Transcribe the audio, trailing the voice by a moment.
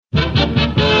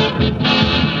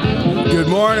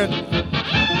morning.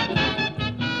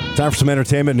 Time for some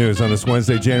entertainment news on this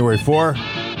Wednesday, January 4.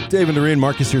 Dave and Doreen,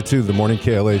 Marcus here too. The morning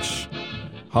KLH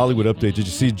Hollywood update. Did you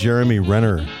see Jeremy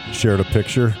Renner shared a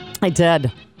picture? I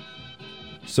did.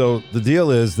 So the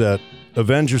deal is that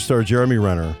Avengers star Jeremy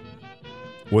Renner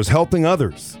was helping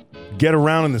others get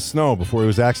around in the snow before he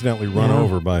was accidentally run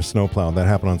over by a snowplow. That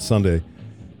happened on Sunday.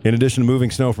 In addition to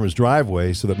moving snow from his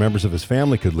driveway so that members of his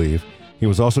family could leave, he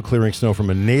was also clearing snow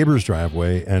from a neighbor's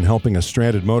driveway and helping a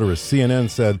stranded motorist. CNN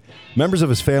said members of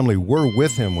his family were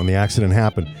with him when the accident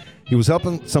happened. He was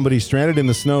helping somebody stranded in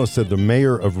the snow, said the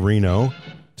mayor of Reno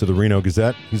to the Reno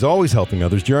Gazette. He's always helping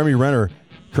others. Jeremy Renner,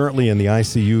 currently in the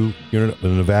ICU unit at the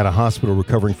Nevada hospital,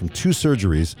 recovering from 2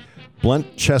 surgeries,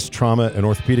 blunt chest trauma and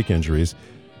orthopedic injuries.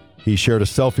 He shared a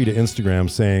selfie to Instagram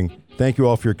saying, "Thank you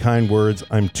all for your kind words.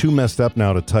 I'm too messed up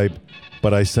now to type,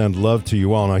 but I send love to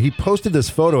you all." Now, he posted this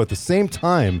photo at the same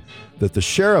time that the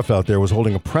sheriff out there was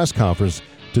holding a press conference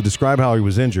to describe how he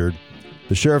was injured.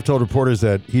 The sheriff told reporters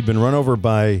that he'd been run over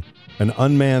by an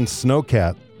unmanned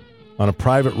snowcat on a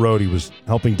private road. He was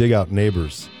helping dig out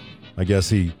neighbors. I guess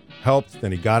he helped,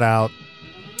 then he got out.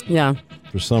 Yeah.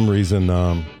 For some reason,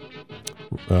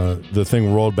 the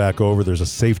thing rolled back over. There's a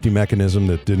safety mechanism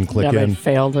that didn't click in. It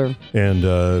failed her. And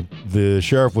the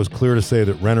sheriff was clear to say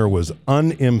that Renner was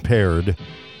unimpaired,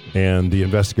 and the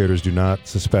investigators do not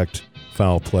suspect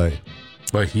foul play.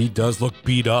 But he does look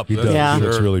beat up. He does. Yeah. He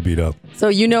looks really beat up. So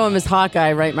you know him as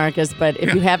Hawkeye, right, Marcus? But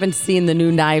if you haven't seen the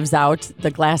new Knives Out,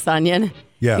 the Glass Onion,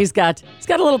 he's got a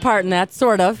little part in that,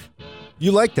 sort of.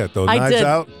 You like that, though, I Knives did.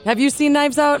 Out? Have you seen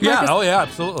Knives Out, Marcus? Yeah, oh yeah,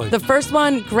 absolutely. The first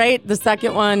one, great. The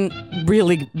second one,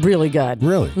 really, really good.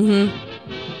 Really?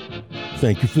 Mm-hmm.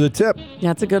 Thank you for the tip.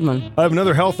 Yeah, it's a good one. I have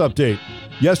another health update.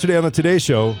 Yesterday on the Today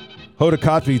Show, Hoda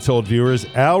Kotb told viewers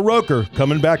Al Roker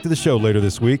coming back to the show later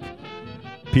this week.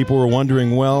 People were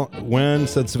wondering, well, when?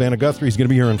 Said Savannah Guthrie. He's going to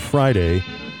be here on Friday.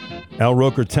 Al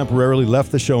Roker temporarily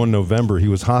left the show in November. He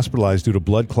was hospitalized due to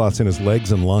blood clots in his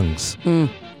legs and lungs.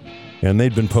 And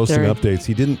they'd been posting updates.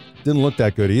 He didn't look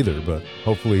that good either, but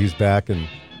hopefully he's back and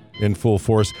in full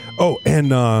force. Oh, and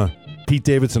Pete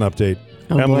Davidson update.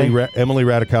 Oh, Emily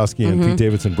Ratajkowski and Pete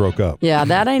Davidson broke up. Yeah,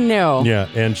 that I know. Yeah,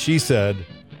 and she said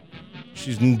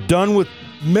she's done with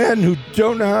men who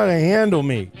don't know how to handle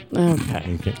me.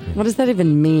 Okay. What does that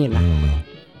even mean? I don't know.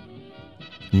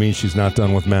 It means she's not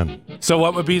done with men. So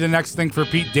what would be the next thing for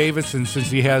Pete Davidson, since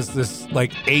he has this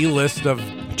like A-list of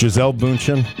Gisele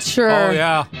Bündchen? Sure. Oh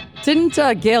yeah. Didn't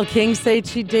Gayle King say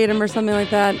she'd date him or something like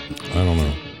that? I don't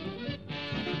know.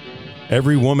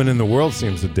 Every woman in the world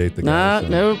seems to date the guy.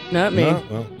 Nope, not me.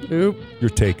 Nope.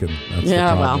 You're taken. That's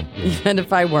Yeah, the well, problem. even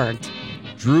if I weren't.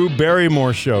 Drew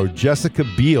Barrymore show, Jessica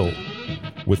Biel,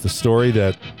 with the story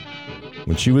that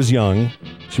when she was young,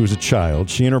 she was a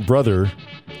child, she and her brother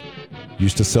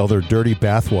used to sell their dirty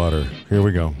bathwater. Here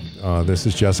we go. This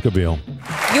is Jessica Biel.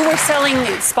 You were selling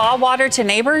spa water to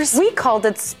neighbors? We called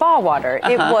it spa water.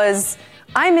 It was,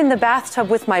 I'm in the bathtub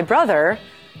with my brother,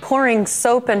 pouring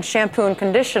soap and shampoo and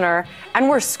conditioner, and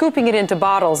we're scooping it into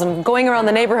bottles and going around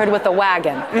the neighborhood with a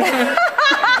wagon. At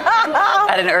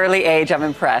an early age, I'm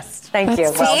impressed. Thank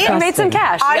you. Well, disgusting. made some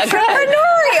cash.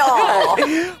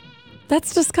 Entrepreneurial.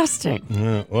 That's disgusting.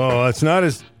 Yeah, well, it's not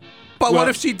as... But Well- what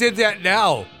if she did that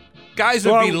now? Guys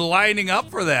would be lining up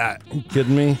for that. Are you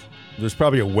kidding me? There's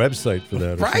probably a website for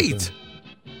that. Or Right. something.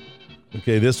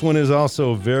 Okay, this one is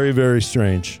also very, very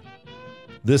strange.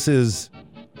 This is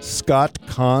Scott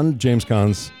Kahn, James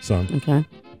Caan's son. Okay.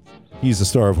 He's the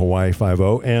star of Hawaii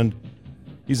Five-0, and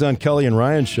he's on Kelly and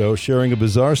Ryan's show sharing a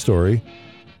bizarre story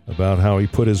about how he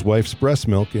put his wife's breast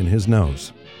milk in his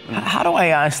nose. How do I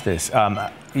ask this?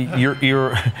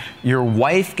 Your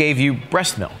wife gave you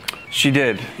breast milk. She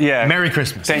did, yeah. Merry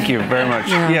Christmas. Thank you very much.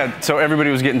 Yeah. So everybody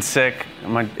was getting sick.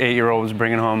 My 8-year-old was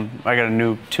bringing home. I got a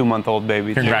new 2-month-old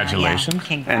baby. too. Congratulations. Yeah,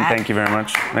 congrats. And thank you very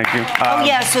much. Thank you. Oh,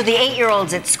 yeah, so the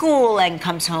 8-year-old's at school and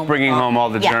comes home. Bringing home all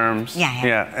the Yeah. germs.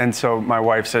 Yeah. And so my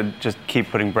wife said, just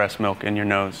keep putting breast milk in your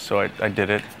nose. So I did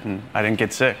it, and I didn't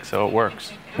get sick, so it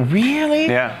works. Really?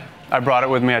 Yeah. I brought it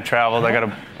with me. I traveled. I got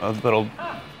a little...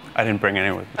 I didn't bring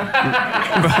any with me.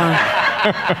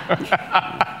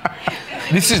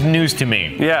 This is news to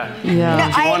me. Yeah. Yeah.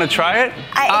 No, Do you want to try it?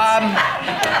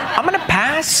 I'm gonna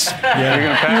pass. Yeah. You're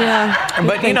going to pass? Yeah.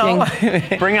 But you know,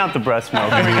 Bring out the breast milk.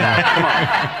 Come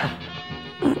on.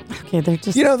 Okay, they're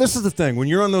just... You know, this is the thing. When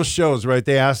you're on those shows, right,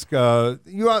 they ask,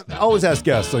 you always ask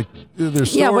guests, like, their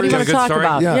story. Yeah, what do you want to good talk story?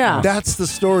 about? Yeah, that's the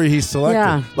story he selected.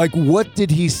 Yeah. Like, what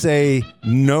did he say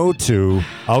no to?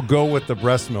 I'll go with the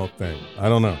breast milk thing. I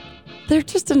don't know. They're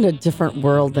just in a different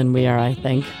world than we are, I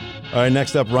think. All right,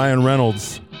 next up, Ryan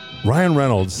Reynolds Ryan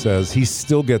Reynolds says he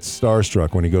still gets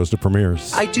starstruck when he goes to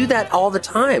premieres. I do that all the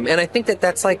time, and I think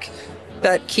that's like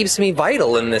that keeps me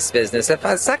vital in this business. If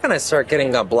the second I start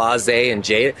getting blasé and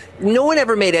jaded, no one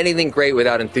ever made anything great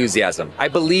without enthusiasm. I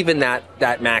believe in that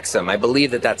maxim. I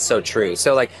believe that that's so true.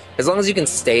 So like, as long as you can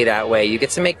stay that way, you get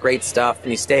to make great stuff,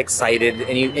 and you stay excited,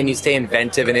 and you stay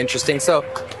inventive and interesting. So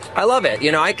I love it.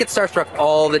 You know, I get starstruck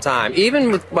all the time,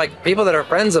 even with like people that are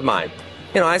friends of mine.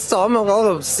 You know, I saw him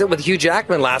all sit with Hugh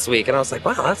Jackman last week, and I was like,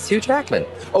 wow, that's Hugh Jackman.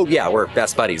 Oh, yeah, we're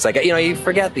best buddies. Like, you know, you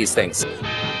forget these things.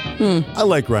 I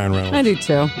like Ryan Reynolds. I do,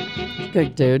 too.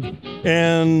 Good dude.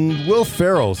 And Will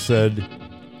Ferrell said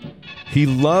he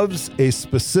loves a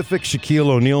specific Shaquille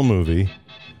O'Neal movie,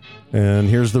 and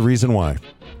here's the reason why.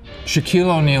 Shaquille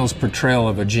O'Neal's portrayal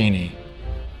of a genie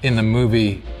in the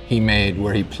movie he made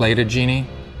where he played a genie,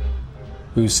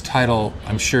 whose title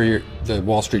I'm sure the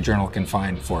Wall Street Journal can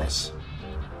find for us.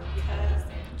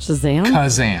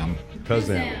 Shazam?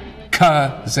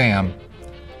 Kazam.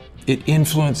 It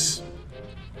influenced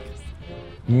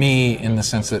me in the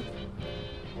sense that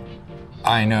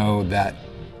I know that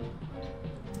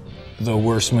the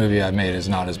worst movie I've made is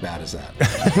not as bad as that.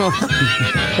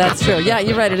 That's true. Yeah,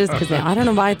 you're right. It is Kazam. I don't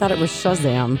know why I thought it was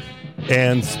Shazam.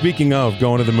 And speaking of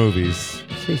going to the movies,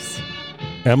 Jeez.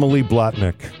 Emily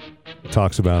Blotnick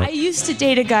talks about it. I used to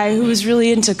date a guy who was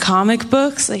really into comic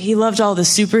books. Like, he loved all the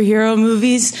superhero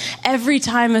movies. Every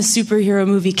time a superhero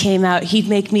movie came out, he'd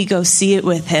make me go see it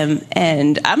with him.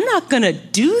 And I'm not going to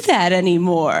do that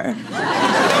anymore.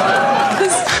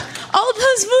 Because all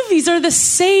those movies are the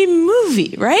same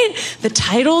movie, right? The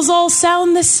titles all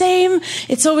sound the same.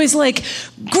 It's always like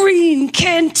Green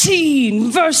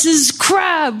Canteen versus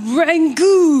Crab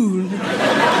Rangoon.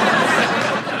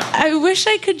 I wish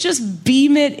I could just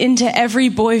beam it into every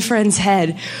boyfriend's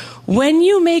head. When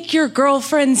you make your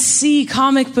girlfriend see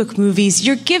comic book movies,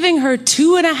 you're giving her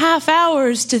 2.5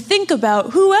 hours to think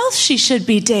about who else she should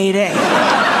be dating. You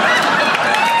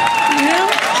know?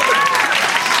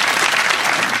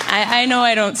 I know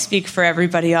I don't speak for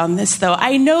everybody on this, though.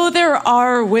 I know there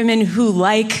are women who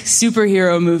like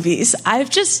superhero movies.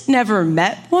 I've just never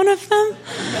met one of them.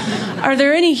 Are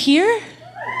there any here?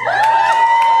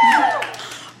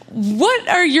 What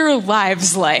are your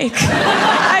lives like?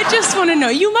 I just want to know.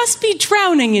 You must be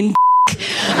drowning in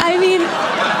I mean,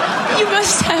 you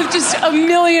must have just a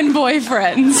million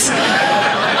boyfriends.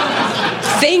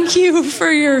 Thank you for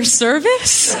your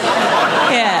service?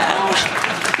 Yeah.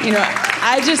 You know,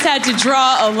 I just had to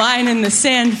draw a line in the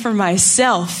sand for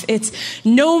myself. It's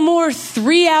no more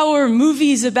 3-hour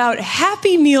movies about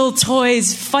Happy Meal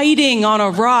toys fighting on a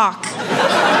rock.